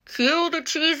Cue the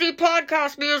cheesy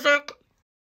podcast music.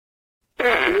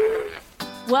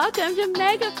 Welcome to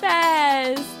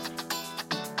Megafest,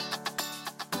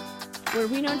 where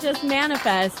we don't just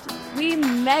manifest, we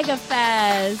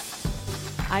Megafest.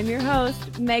 I'm your host,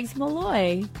 Megs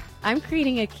Malloy. I'm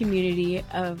creating a community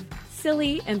of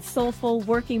silly and soulful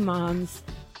working moms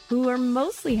who are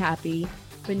mostly happy,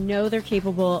 but know they're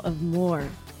capable of more.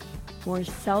 More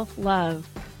self-love,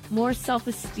 more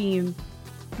self-esteem,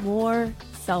 more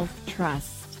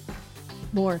self-trust,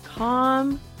 more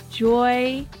calm,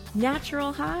 joy,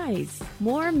 natural highs,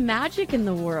 more magic in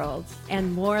the world,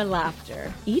 and more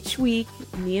laughter. Each week,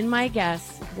 me and my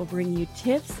guests will bring you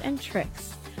tips and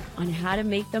tricks on how to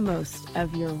make the most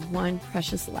of your one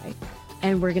precious life.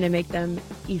 And we're going to make them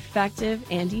effective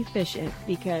and efficient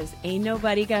because ain't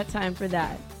nobody got time for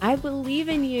that. I believe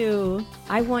in you.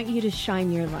 I want you to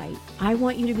shine your light. I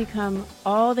want you to become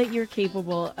all that you're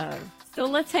capable of. So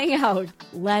let's hang out.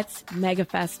 Let's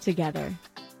Megafest together.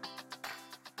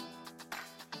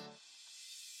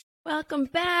 Welcome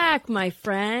back, my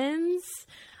friends.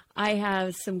 I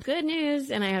have some good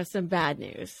news and I have some bad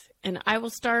news. And I will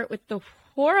start with the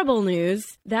horrible news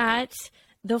that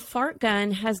the fart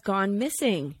gun has gone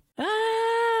missing.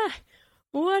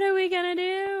 What are we going to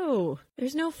do?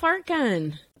 There's no fart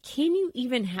gun. Can you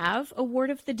even have a word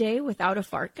of the day without a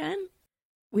fart gun?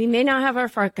 We may not have our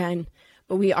fart gun,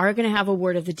 but we are going to have a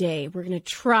word of the day. We're going to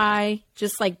try,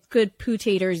 just like good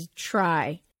poo-taters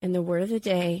try. And the word of the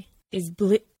day is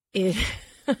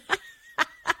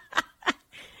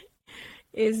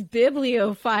is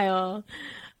bibliophile.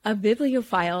 A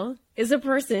bibliophile is a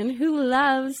person who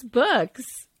loves books.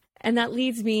 And that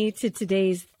leads me to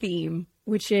today's theme,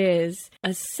 which is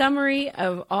a summary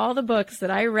of all the books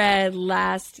that I read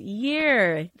last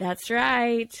year. That's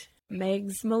right.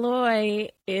 Megs Malloy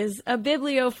is a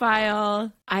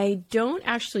bibliophile. I don't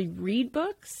actually read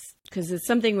books because it's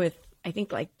something with, I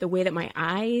think, like the way that my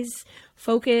eyes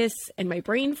focus and my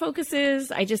brain focuses.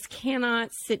 I just cannot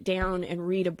sit down and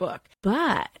read a book.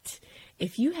 But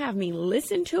if you have me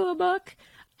listen to a book,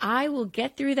 I will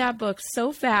get through that book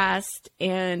so fast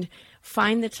and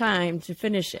find the time to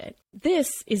finish it.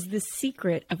 This is the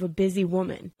secret of a busy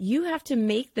woman. You have to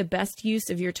make the best use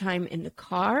of your time in the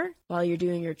car while you're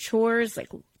doing your chores, like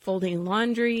folding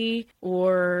laundry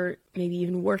or maybe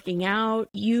even working out.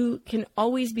 You can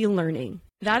always be learning.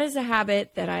 That is a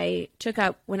habit that I took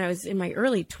up when I was in my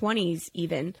early 20s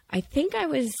even. I think I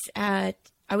was at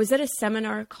a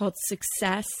seminar called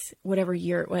Success, whatever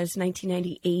year it was,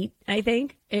 1998, I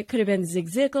think. It could have been Zig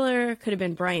Ziglar, could have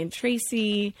been Brian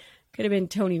Tracy, could have been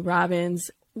Tony Robbins,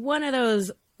 one of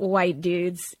those white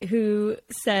dudes who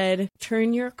said,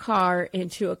 turn your car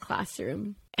into a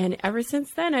classroom. And ever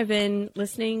since then, I've been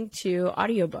listening to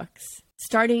audiobooks.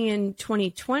 Starting in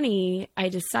 2020, I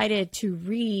decided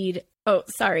to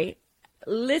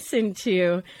listen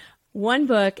to one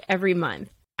book every month.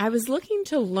 I was looking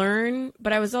to learn,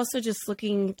 but I was also just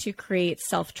looking to create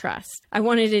self-trust. I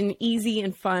wanted an easy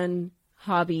and fun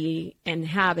hobby and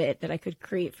habit that I could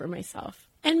create for myself.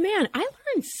 And man, I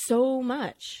learned so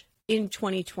much in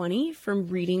 2020 from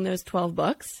reading those 12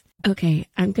 books. Okay,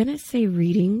 I'm going to say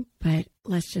reading, but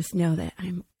let's just know that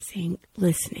I'm saying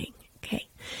listening.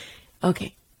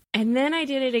 Okay. And then I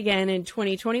did it again in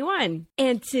 2021.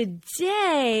 And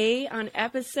today on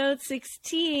episode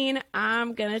 16,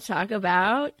 I'm going to talk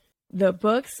about the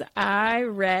books I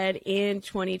read in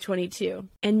 2022.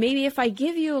 And maybe if I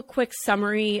give you a quick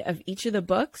summary of each of the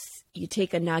books, you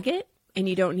take a nugget and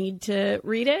you don't need to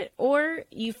read it, or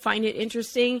you find it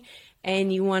interesting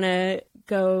and you want to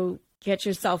go get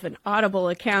yourself an Audible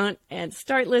account and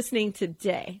start listening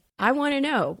today. I want to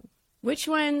know which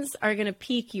ones are going to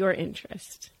pique your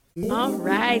interest.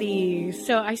 Alrighty.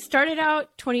 So I started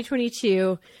out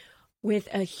 2022 with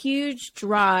a huge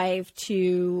drive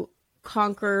to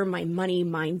conquer my money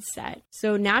mindset.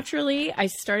 So naturally, I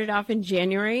started off in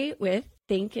January with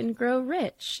Think and Grow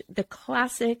Rich, the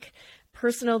classic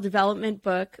personal development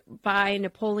book by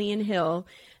Napoleon Hill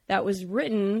that was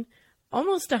written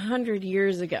almost 100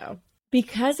 years ago.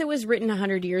 Because it was written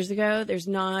 100 years ago, there's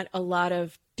not a lot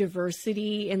of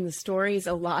diversity in the stories.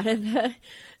 A lot of the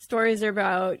stories are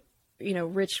about,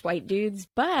 rich white dudes.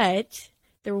 But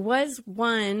there was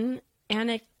one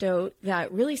anecdote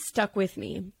that really stuck with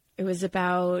me. It was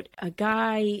about a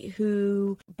guy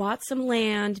who bought some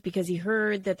land because he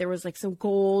heard that there was like some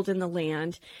gold in the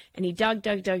land, and he dug,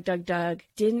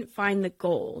 didn't find the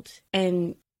gold,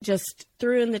 and just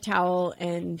threw in the towel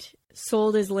and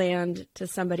sold his land to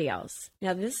somebody else.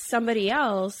 Now, this somebody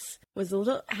else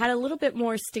had a little bit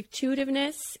more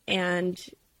stick-to-itiveness and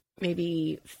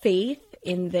maybe faith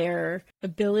in their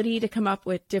ability to come up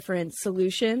with different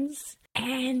solutions.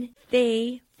 And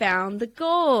they found the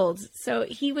gold. So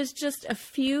he was just a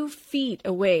few feet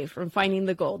away from finding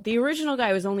the gold. The original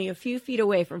guy was only a few feet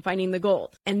away from finding the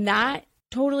gold. And that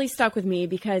totally stuck with me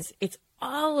because it's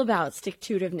all about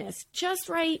stick-to-itiveness. Just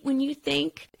right when you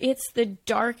think it's the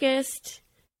darkest,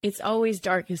 it's always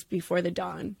darkest before the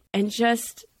dawn. And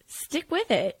just stick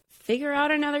with it. Figure out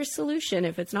another solution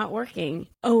if it's not working.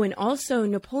 Oh, and also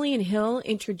Napoleon Hill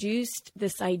introduced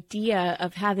this idea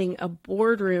of having a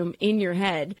boardroom in your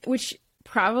head, which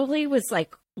probably was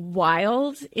like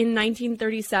wild in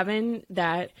 1937,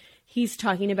 that he's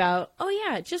talking about, oh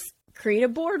yeah, just create a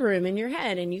boardroom in your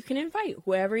head and you can invite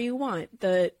whoever you want,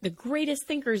 the greatest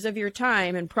thinkers of your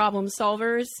time and problem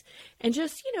solvers, and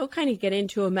just, kind of get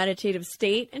into a meditative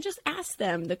state and just ask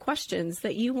them the questions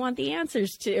that you want the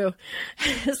answers to.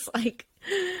 It's like,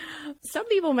 some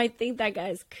people might think that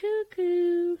guy's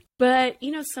cuckoo, but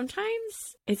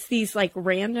sometimes it's these like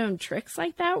random tricks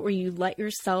like that where you let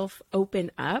yourself open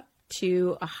up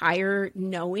to a higher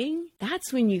knowing.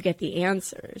 That's when you get the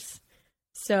answers.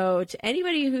 So to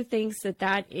anybody who thinks that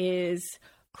that is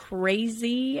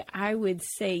crazy, I would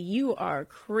say you are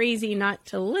crazy not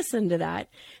to listen to that.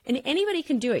 And anybody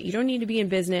can do it. You don't need to be in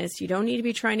business. You don't need to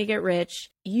be trying to get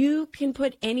rich. You can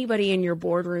put anybody in your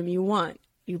boardroom you want.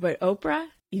 You put Oprah,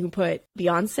 you can put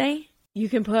Beyonce, you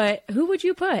can put, who would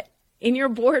you put in your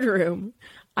boardroom?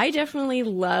 I definitely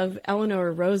love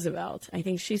Eleanor Roosevelt. I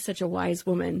think she's such a wise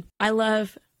woman. I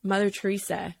love Mother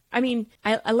Teresa. I mean,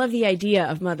 I love the idea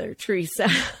of Mother Teresa.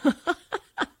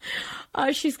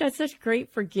 She's got such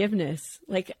great forgiveness.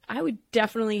 Like, I would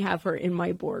definitely have her in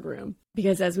my boardroom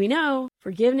because, as we know,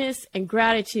 forgiveness and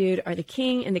gratitude are the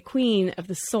king and the queen of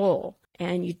the soul.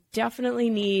 And you definitely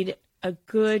need a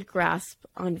good grasp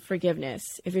on forgiveness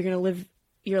if you're going to live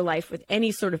your life with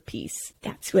any sort of peace.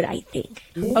 That's what I think.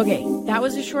 Okay, that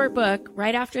was a short book.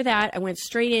 Right after that, I went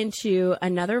straight into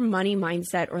another money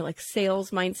mindset or like sales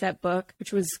mindset book,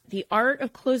 which was The Art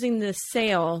of Closing the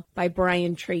Sale by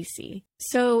Brian Tracy.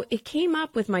 So it came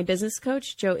up with my business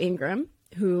coach, Jo Ingram,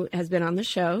 who has been on the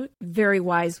show, very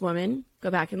wise woman. Go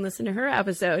back and listen to her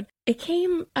episode. It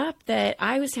came up that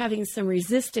I was having some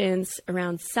resistance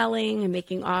around selling and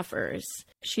making offers.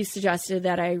 She suggested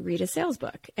that I read a sales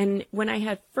book. And when I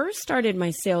had first started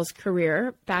my sales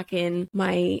career back in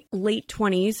my late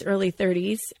 20s, early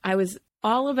 30s, I was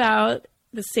all about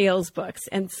the sales books.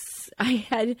 And I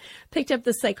had picked up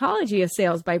The Psychology of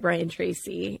Sales by Brian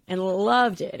Tracy and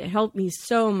loved it. It helped me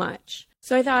so much.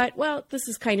 So I thought, well, this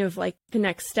is kind of like the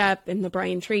next step in the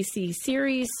Brian Tracy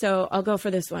series, so I'll go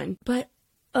for this one. But,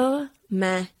 oh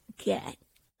my God.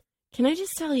 Can I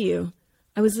just tell you,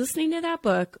 I was listening to that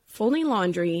book, folding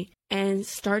laundry, and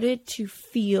started to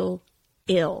feel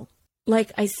ill.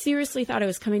 Like, I seriously thought I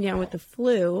was coming down with the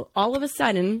flu all of a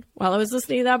sudden while I was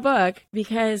listening to that book,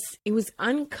 because it was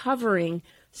uncovering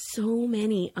so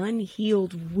many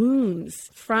unhealed wounds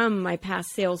from my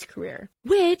past sales career,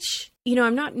 which,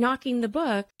 I'm not knocking the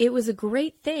book. It was a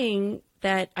great thing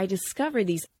that I discovered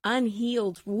these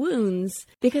unhealed wounds,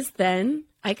 because then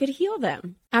I could heal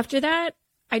them. After that,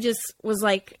 I just was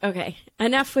like, okay,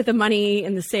 enough with the money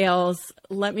and the sales.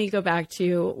 Let me go back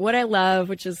to what I love,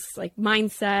 which is like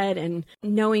mindset and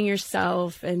knowing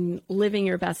yourself and living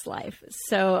your best life.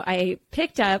 So I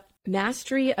picked up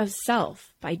Mastery of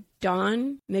Self by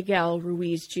Don Miguel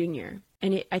Ruiz Jr.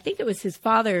 And I think it was his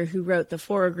father who wrote the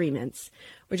 4 Agreements,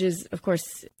 which is, of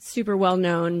course, super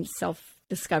well-known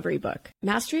self-discovery book.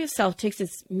 Mastery of Self takes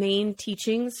its main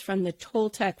teachings from the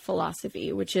Toltec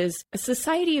philosophy, which is a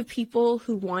society of people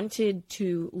who wanted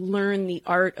to learn the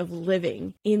art of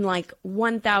living in like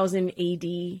 1000 AD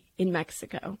in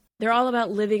Mexico. They're all about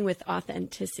living with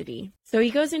authenticity. So he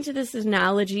goes into this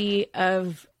analogy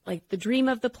of like the dream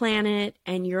of the planet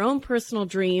and your own personal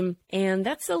dream. And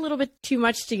that's a little bit too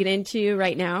much to get into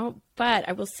right now. But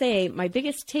I will say my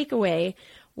biggest takeaway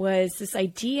was this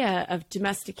idea of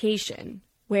domestication,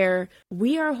 where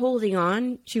we are holding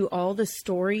on to all the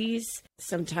stories,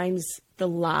 sometimes the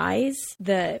lies,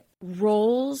 the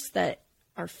roles that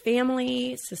our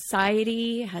family,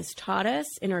 society has taught us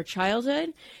in our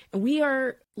childhood. And we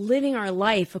are living our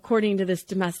life according to this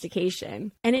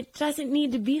domestication. And it doesn't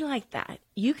need to be like that.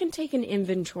 You can take an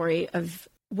inventory of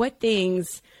what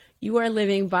things you are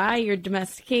living by your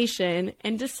domestication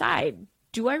and decide,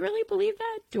 do I really believe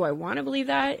that? Do I want to believe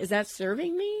that? Is that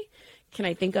serving me? Can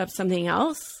I think of something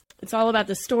else? It's all about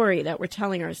the story that we're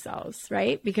telling ourselves,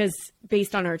 right? Because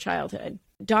based on our childhood.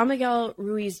 Don Miguel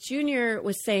Ruiz Jr.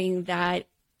 was saying that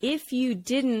if you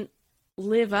didn't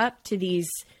live up to these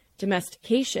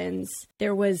domestications,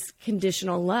 there was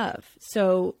conditional love.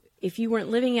 So if you weren't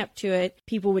living up to it,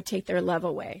 people would take their love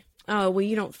away. Oh, well,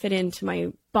 you don't fit into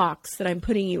my box that I'm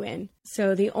putting you in.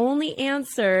 So the only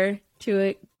answer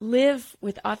to live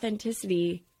with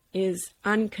authenticity is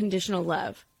unconditional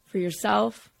love for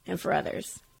yourself and for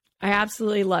others. I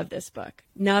absolutely love this book.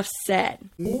 Enough said.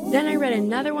 Then I read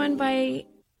another one by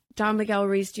Don Miguel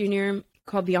Ruiz Jr.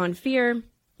 called Beyond Fear.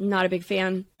 Not a big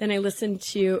fan. Then I listened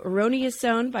to Erroneous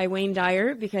Zone by Wayne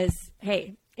Dyer because,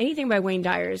 hey, anything by Wayne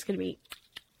Dyer is going to be,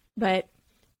 but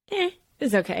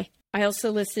it's okay. I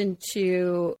also listened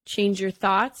to Change Your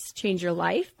Thoughts, Change Your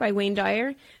Life by Wayne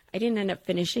Dyer. I didn't end up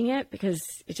finishing it because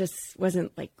it just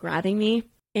wasn't like grabbing me.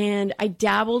 And I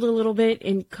dabbled a little bit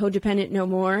in Codependent No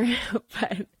More,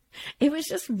 but it was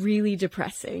just really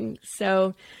depressing.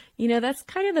 So, that's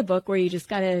kind of the book where you just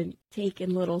got to take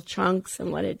in little chunks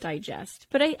and let it digest.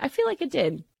 But I feel like it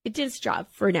did. It did its job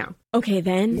for now. Okay,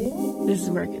 then this is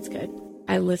where it gets good.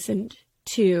 I listened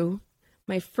to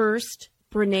my first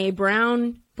Brene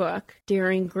Brown book,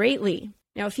 Daring Greatly.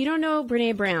 Now, if you don't know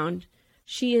Brene Brown,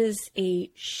 she is a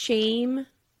shame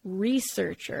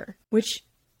researcher, which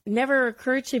never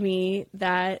occurred to me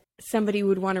that somebody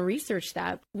would want to research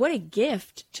that. What a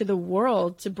gift to the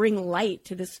world to bring light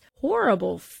to this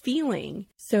horrible feeling.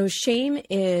 So shame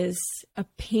is a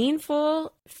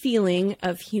painful feeling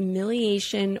of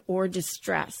humiliation or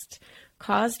distress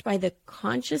caused by the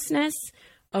consciousness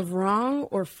of wrong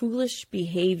or foolish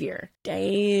behavior.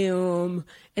 Damn.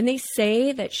 And they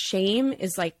say that shame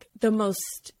is like the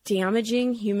most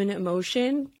damaging human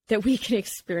emotion that we can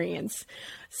experience.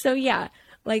 So yeah,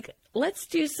 let's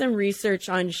do some research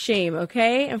on shame,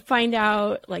 okay? And find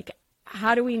out,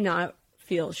 how do we not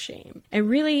feel shame? And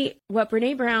really, what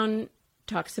Brene Brown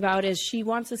talks about is she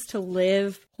wants us to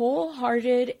live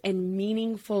wholehearted and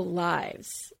meaningful lives.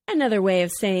 Another way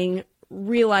of saying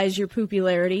realize your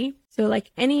popularity. So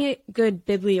like any good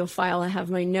bibliophile, I have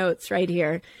my notes right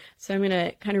here. So I'm going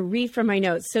to kind of read from my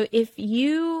notes. So if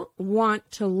you want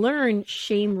to learn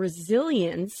shame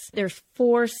resilience, there's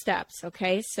 4 steps,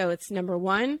 okay? So it's number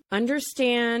 1,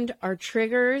 understand our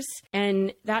triggers.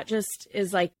 And that just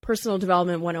is like personal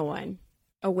development 101,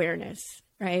 awareness,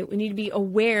 right? We need to be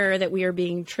aware that we are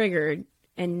being triggered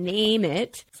and name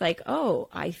it. It's like, oh,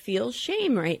 I feel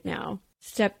shame right now.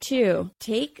 Step 2,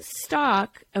 take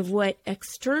stock of what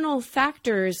external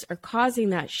factors are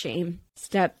causing that shame.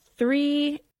 Step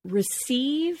 3,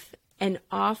 receive and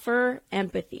offer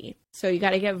empathy. So you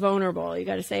got to get vulnerable. You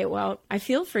got to say, well, I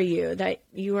feel for you that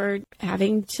you are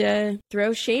having to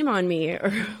throw shame on me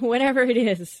or whatever it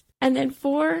is. And then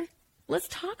 4, let's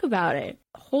talk about it.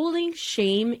 Holding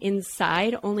shame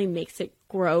inside only makes it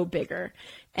grow bigger.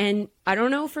 And I don't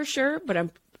know for sure, but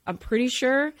I'm pretty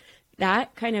sure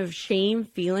that kind of shame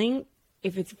feeling,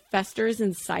 if it festers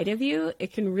inside of you,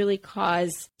 it can really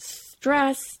cause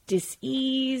stress,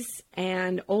 dis-ease,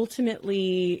 and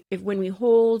ultimately, when we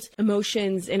hold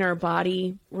emotions in our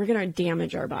body, we're going to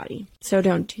damage our body. So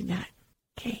don't do that.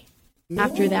 Okay.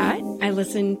 After that, I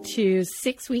listened to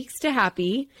 6 Weeks to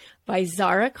Happy by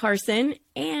Zara Carson.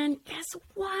 And guess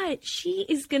what? She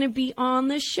is going to be on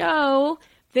the show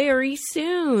very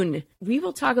soon. We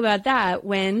will talk about that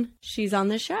when she's on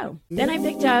the show. Then I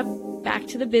picked up, back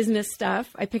to the business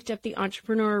stuff, I picked up The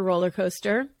Entrepreneur Roller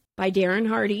Coaster by Darren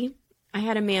Hardy. I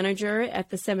had a manager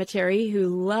at the cemetery who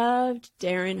loved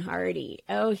Darren Hardy.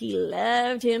 Oh, he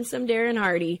loved him some Darren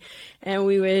Hardy. And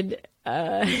we would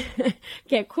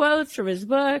get quotes from his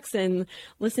books and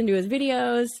listen to his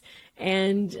videos.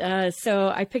 And so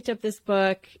I picked up this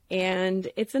book, and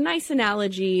it's a nice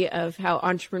analogy of how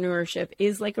entrepreneurship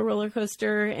is like a roller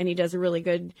coaster. And he does a really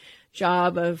good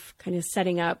job of kind of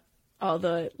setting up all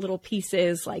the little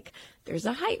pieces. Like there's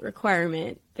a height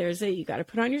requirement. You got to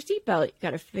put on your seatbelt. You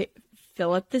got to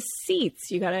fill up the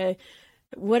seats. You got to,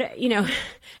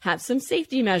 have some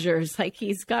safety measures. Like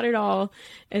he's got it all.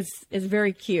 It's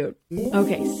very cute.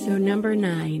 Okay. So number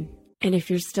 9. And if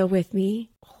you're still with me,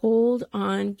 hold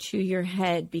on to your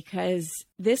head, because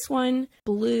this one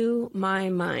blew my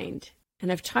mind.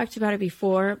 And I've talked about it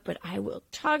before, but I will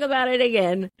talk about it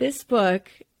again. This book,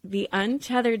 The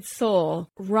Untethered Soul,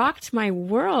 rocked my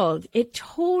world. It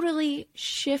totally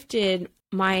shifted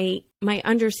my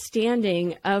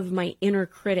understanding of my inner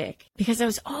critic, because I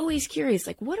was always curious,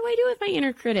 like, what do I do with my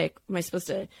inner critic? Am I supposed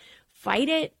to fight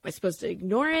it? Am I supposed to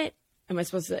ignore it? Am I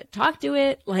supposed to talk to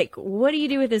it? Like, what do you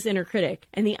do with this inner critic?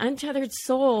 And The Untethered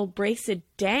Soul breaks it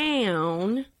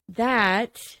down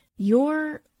that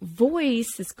your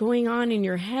voice that's going on in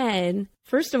your head,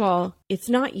 first of all, it's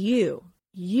not you.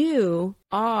 You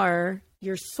are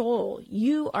your soul.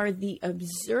 You are the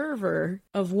observer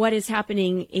of what is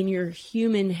happening in your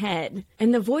human head.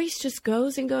 And the voice just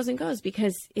goes and goes and goes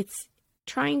because it's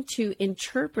trying to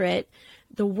interpret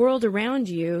the world around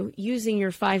you using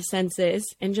your five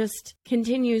senses and just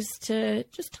continues to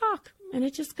just talk. And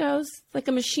it just goes like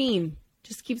a machine,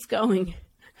 just keeps going.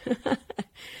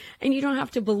 And you don't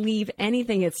have to believe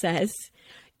anything it says.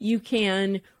 You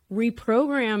can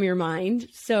reprogram your mind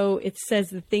so it says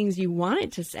the things you want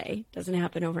it to say. Doesn't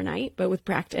happen overnight, but with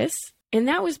practice. And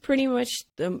that was pretty much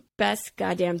the best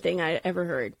goddamn thing I ever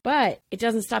heard. But it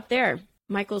doesn't stop there.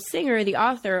 Michael Singer, the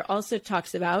author, also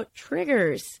talks about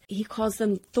triggers. He calls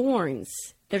them thorns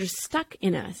that are stuck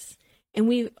in us. And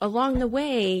we, along the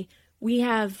way, we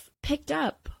have picked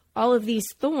up all of these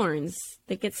thorns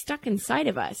that get stuck inside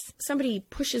of us. Somebody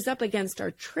pushes up against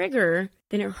our trigger,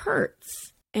 then it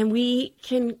hurts. And we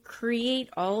can create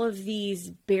all of these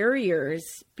barriers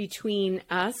between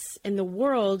us and the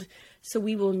world so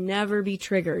we will never be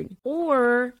triggered.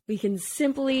 Or we can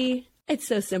simply, it's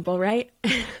so simple, right?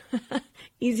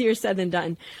 Easier said than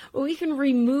done. But we can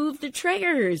remove the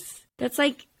triggers. That's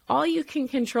like all you can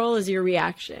control is your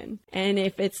reaction. And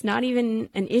if it's not even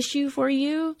an issue for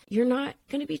you, you're not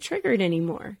going to be triggered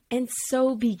anymore. And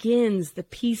so begins the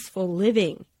peaceful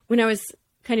living. When I was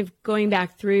kind of going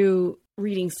back through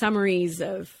reading summaries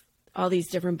of all these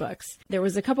different books, there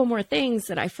was a couple more things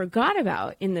that I forgot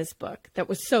about in this book that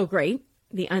was so great.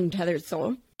 The Untethered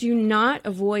Soul. Do not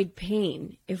avoid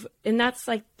pain. And that's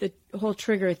like the whole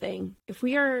trigger thing. If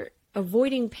we are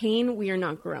avoiding pain, we are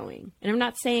not growing. And I'm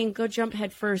not saying go jump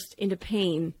headfirst into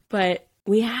pain, but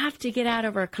we have to get out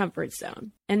of our comfort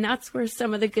zone. And that's where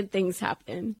some of the good things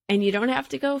happen. And you don't have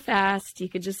to go fast. You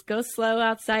could just go slow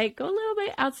outside, go a little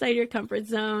bit outside your comfort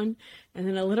zone, and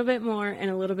then a little bit more and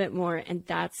a little bit more. And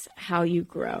that's how you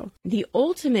grow. The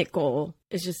ultimate goal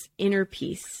is just inner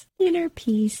peace. Inner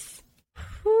peace.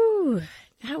 Whew,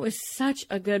 that was such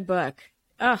a good book.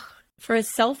 Ugh. For a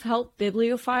self-help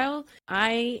bibliophile,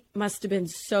 I must have been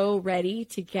so ready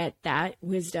to get that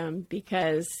wisdom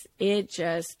because it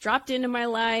just dropped into my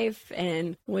life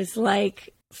and was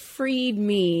like, freed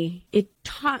me. It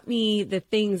taught me the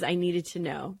things I needed to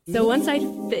know. So once I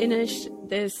finished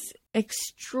this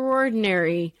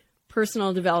extraordinary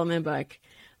personal development book,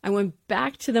 I went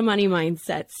back to the money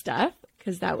mindset stuff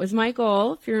because that was my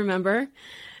goal, if you remember.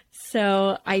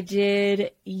 So I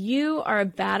did You Are a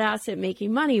Badass at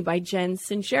Making Money by Jen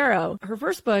Sincero. Her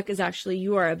first book is actually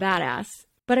You Are a Badass,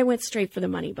 but I went straight for the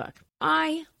money book.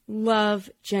 I love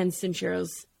Jen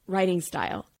Sincero's writing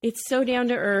style. It's so down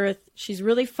to earth. She's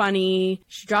really funny.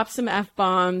 She drops some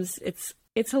F-bombs.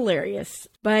 It's hilarious.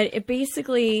 But it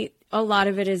basically, a lot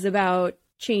of it is about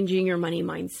changing your money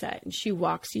mindset. And she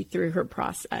walks you through her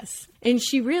process. And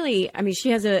she really,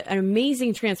 she has an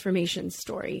amazing transformation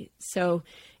story. So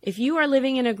if you are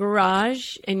living in a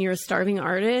garage and you're a starving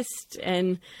artist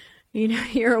and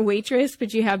you're a waitress,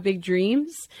 but you have big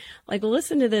dreams, like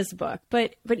listen to this book.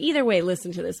 But either way,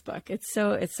 listen to this book. It's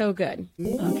so good.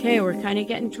 Okay, we're kind of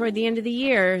getting toward the end of the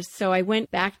year. So I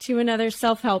went back to another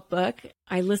self-help book.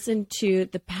 I listened to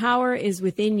The Power Is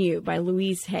Within You by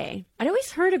Louise Hay. I'd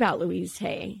always heard about Louise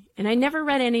Hay, and I never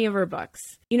read any of her books.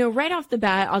 Right off the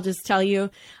bat, I'll just tell you,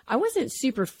 I wasn't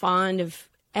super fond of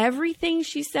everything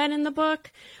she said in the book.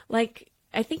 Like,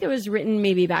 I think it was written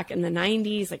maybe back in the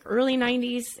 90s, like early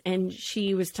 90s. And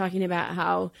she was talking about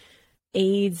how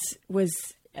AIDS was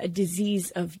a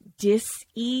disease of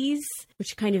dis-ease,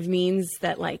 which kind of means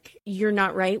that like you're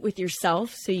not right with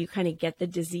yourself. So you kind of get the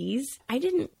disease. I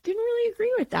didn't really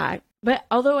agree with that. But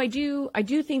although I do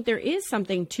think there is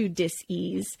something to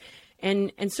dis-ease.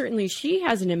 And certainly she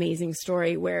has an amazing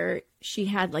story where she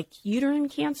had like uterine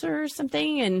cancer or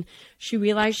something. And she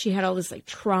realized she had all this like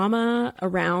trauma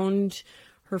around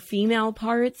her female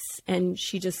parts. And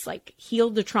she just like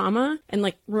healed the trauma and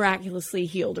like miraculously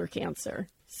healed her cancer.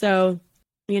 So,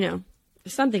 there's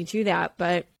something to that,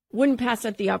 but wouldn't pass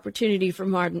up the opportunity for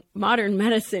modern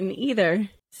medicine either.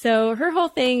 So her whole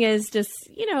thing is just,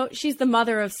 she's the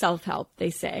mother of self-help, they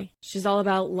say. She's all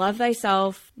about love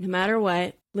thyself, no matter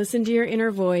what. Listen to your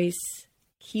inner voice,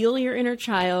 heal your inner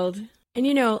child,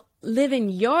 and, living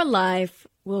your life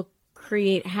will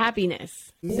create happiness.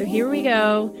 So here we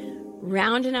go,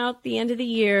 rounding out the end of the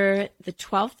year, the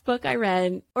 12th book I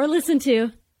read or listened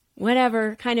to,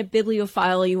 whatever kind of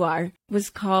bibliophile you are, was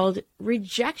called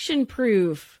Rejection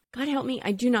Proof. God help me,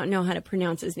 I do not know how to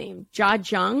pronounce his name. Jia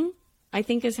Zhang, I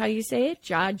think is how you say it,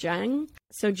 Jia Zhang.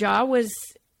 So Jia was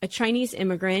a Chinese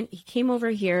immigrant. He came over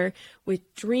here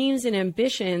with dreams and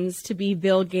ambitions to be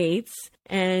Bill Gates,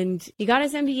 and he got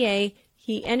his MBA.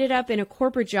 He ended up in a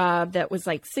corporate job that was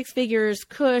like 6 figures,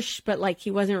 cush, but like he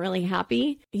wasn't really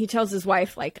happy. He tells his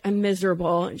wife, like, I'm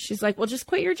miserable. And she's like, well, just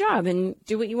quit your job and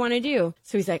do what you want to do.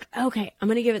 So he's like, okay, I'm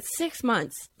going to give it 6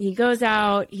 months. He goes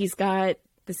out. He's got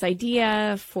this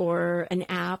idea for an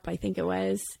app, I think it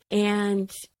was,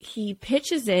 and he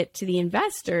pitches it to the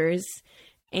investors.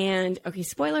 And okay,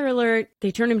 spoiler alert,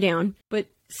 they turn him down. But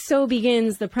so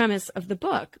begins the premise of the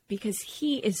book, because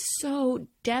he is so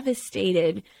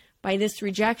devastated by this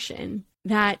rejection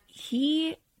that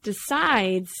he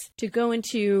decides to go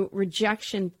into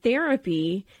rejection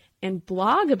therapy and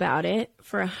blog about it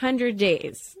for 100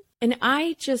 days. And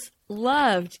I just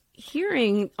loved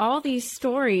hearing all these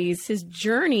stories, his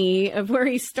journey of where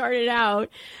he started out.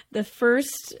 The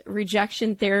first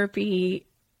rejection therapy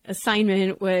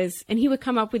assignment was, and he would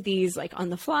come up with these like on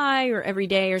the fly or every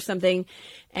day or something.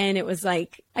 And it was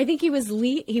like, I think he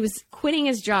was quitting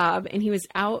his job and he was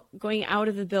going out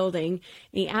of the building, and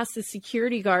he asked the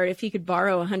security guard if he could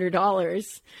borrow $100.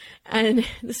 And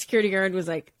the security guard was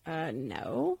like,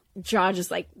 no. Jaw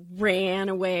just like ran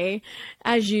away,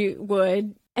 as you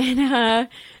would. And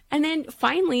then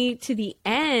finally to the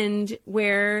end,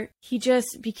 where he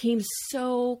just became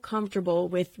so comfortable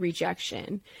with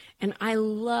rejection. And I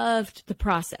loved the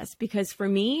process, because for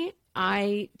me,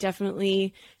 I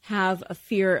definitely have a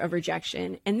fear of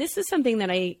rejection. And this is something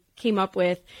that I came up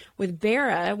with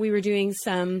Bera. We were doing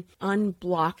some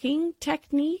unblocking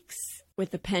techniques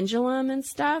with the pendulum and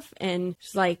stuff. And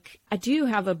she's like, I do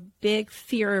have a big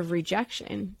fear of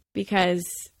rejection, because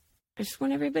I just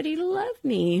want everybody to love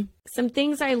me. Some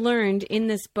things I learned in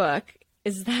this book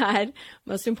is that,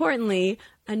 most importantly,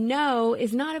 a no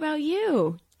is not about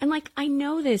you. And like, I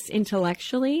know this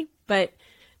intellectually, but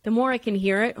the more I can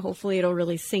hear it, hopefully it'll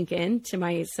really sink into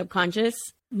my subconscious.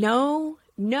 No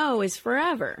is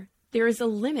forever. There is a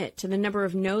limit to the number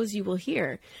of no's you will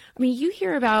hear. I mean, you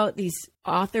hear about these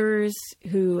authors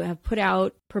who have put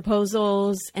out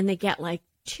proposals and they get like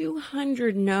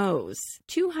 200 no's,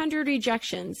 200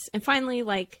 rejections, and finally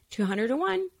like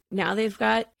 201. Now they've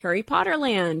got Harry Potter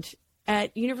Land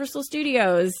at Universal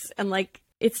Studios, and like,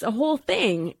 it's a whole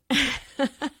thing.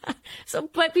 So,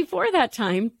 but before that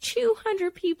time,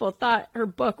 200 people thought her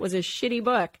book was a shitty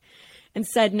book and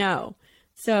said no.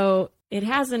 So it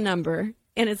has a number,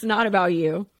 and it's not about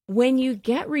you. When you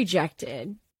get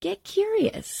rejected, get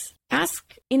curious.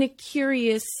 Ask in a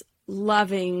curious,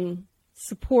 loving,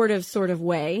 supportive sort of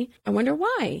way. I wonder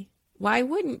why. Why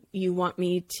wouldn't you want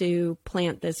me to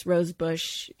plant this rose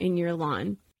bush in your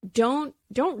lawn? Don't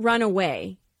run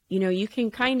away. You know, you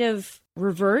can kind of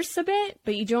reverse a bit,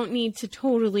 but you don't need to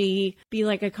totally be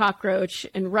like a cockroach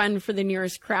and run for the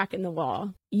nearest crack in the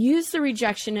wall. Use the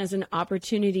rejection as an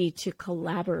opportunity to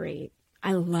collaborate.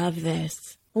 I love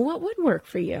this. Well, what would work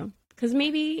for you? Because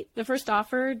maybe the first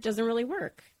offer doesn't really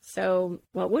work. So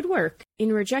what would work?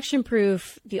 In Rejection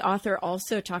Proof, the author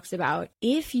also talks about,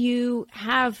 if you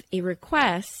have a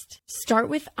request, start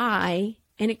with I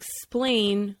and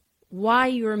explain why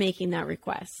you are making that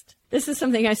request. This is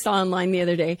something I saw online the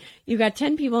other day. You got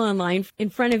 10 people online in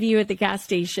front of you at the gas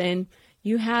station.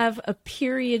 You have a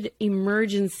period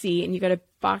emergency and you got a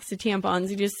box of tampons.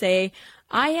 You just say,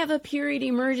 I have a period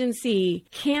emergency.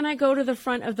 Can I go to the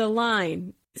front of the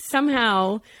line?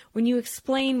 Somehow, when you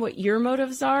explain what your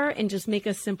motives are and just make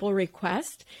a simple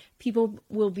request, people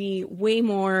will be way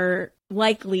more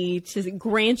likely to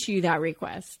grant you that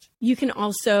request. You can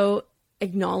also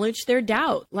acknowledge their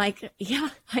doubt. Like, yeah,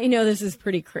 I know this is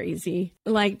pretty crazy.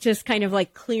 Like, just kind of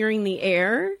like clearing the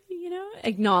air, you know,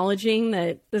 acknowledging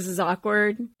that this is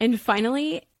awkward. And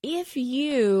finally, if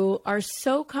you are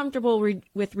so comfortable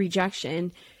with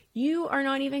rejection, you are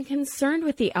not even concerned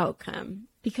with the outcome,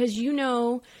 because you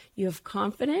know you have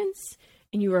confidence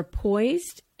and you are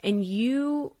poised and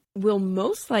you will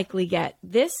most likely get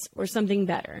this or something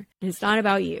better. And it's not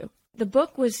about you. The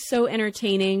book was so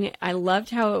entertaining. I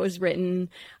loved how it was written.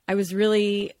 I was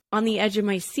really on the edge of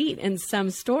my seat in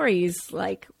some stories,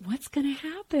 like, what's going to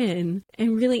happen?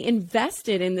 And really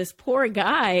invested in this poor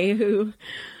guy who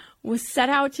was set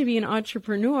out to be an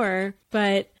entrepreneur,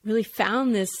 but really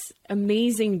found this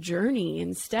amazing journey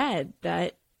instead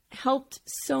that helped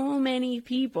so many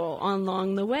people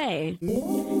along the way.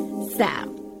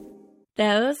 So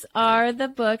those are the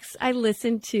books I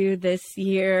listened to this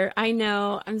year. I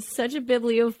know I'm such a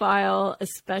bibliophile,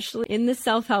 especially in the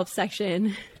self-help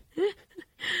section,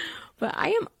 but I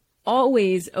am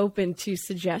always open to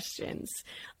suggestions.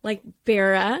 Like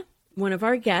Bera, one of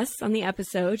our guests on the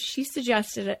episode, she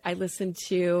suggested I listen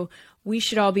to We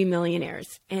Should All Be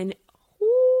Millionaires. And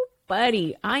ooh,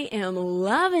 buddy, I am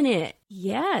loving it.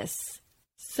 Yes,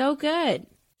 so good.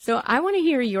 So I want to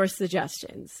hear your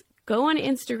suggestions. go on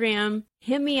Instagram,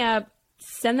 hit me up,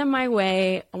 send them my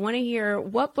way. I want to hear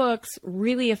what books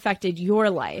really affected your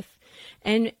life.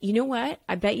 And you know what?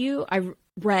 I bet you I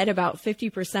read about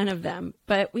 50% of them,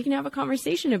 but we can have a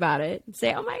conversation about it and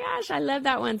say, oh my gosh, I love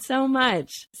that one so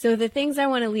much. So the things I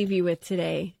want to leave you with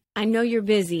today, I know you're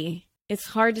busy. It's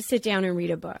hard to sit down and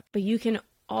read a book, but you can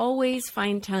always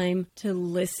find time to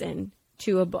listen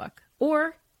to a book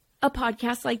or a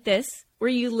podcast like this where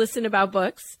you listen about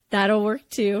books. That'll work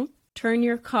too. Turn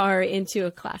your car into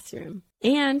a classroom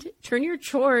and turn your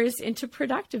chores into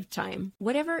productive time.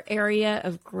 Whatever area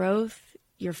of growth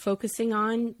you're focusing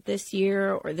on this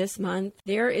year or this month,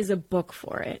 there is a book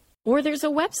for it, or there's a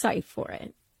website for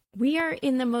it. We are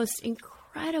in the most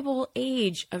incredible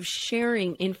age of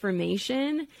sharing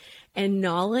information and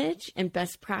knowledge and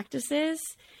best practices.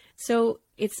 So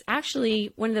it's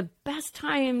actually one of the best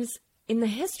times in the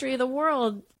history of the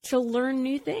world to learn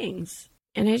new things.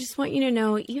 And I just want you to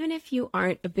know, even if you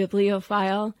aren't a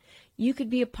bibliophile, you could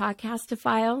be a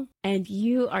podcastophile, and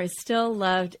you are still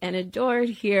loved and adored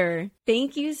here.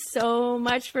 Thank you so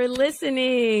much for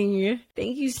listening.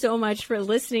 Thank you so much for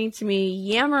listening to me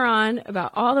yammer on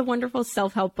about all the wonderful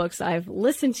self-help books I've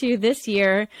listened to this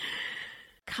year.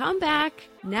 Come back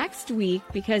next week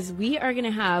because we are going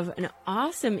to have an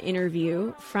awesome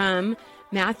interview from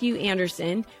Matthew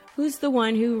Anderson, who's the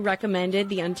one who recommended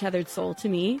The Untethered Soul to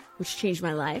me, which changed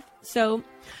my life. So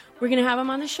we're going to have him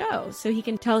on the show so he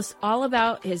can tell us all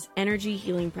about his energy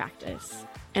healing practice.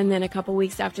 And then a couple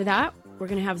weeks after that, we're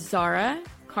going to have Zara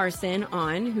Carson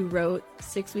on, who wrote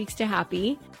 6 Weeks to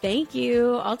Happy. Thank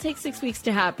you. I'll take 6 weeks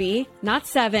to happy. Not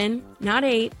 7, not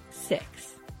 8, 6.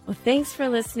 Well, thanks for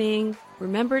listening.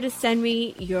 Remember to send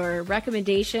me your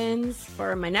recommendations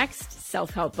for my next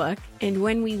self-help book. And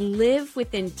when we live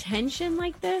with intention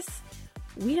like this,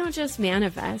 we don't just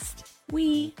manifest,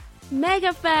 we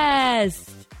Megafest.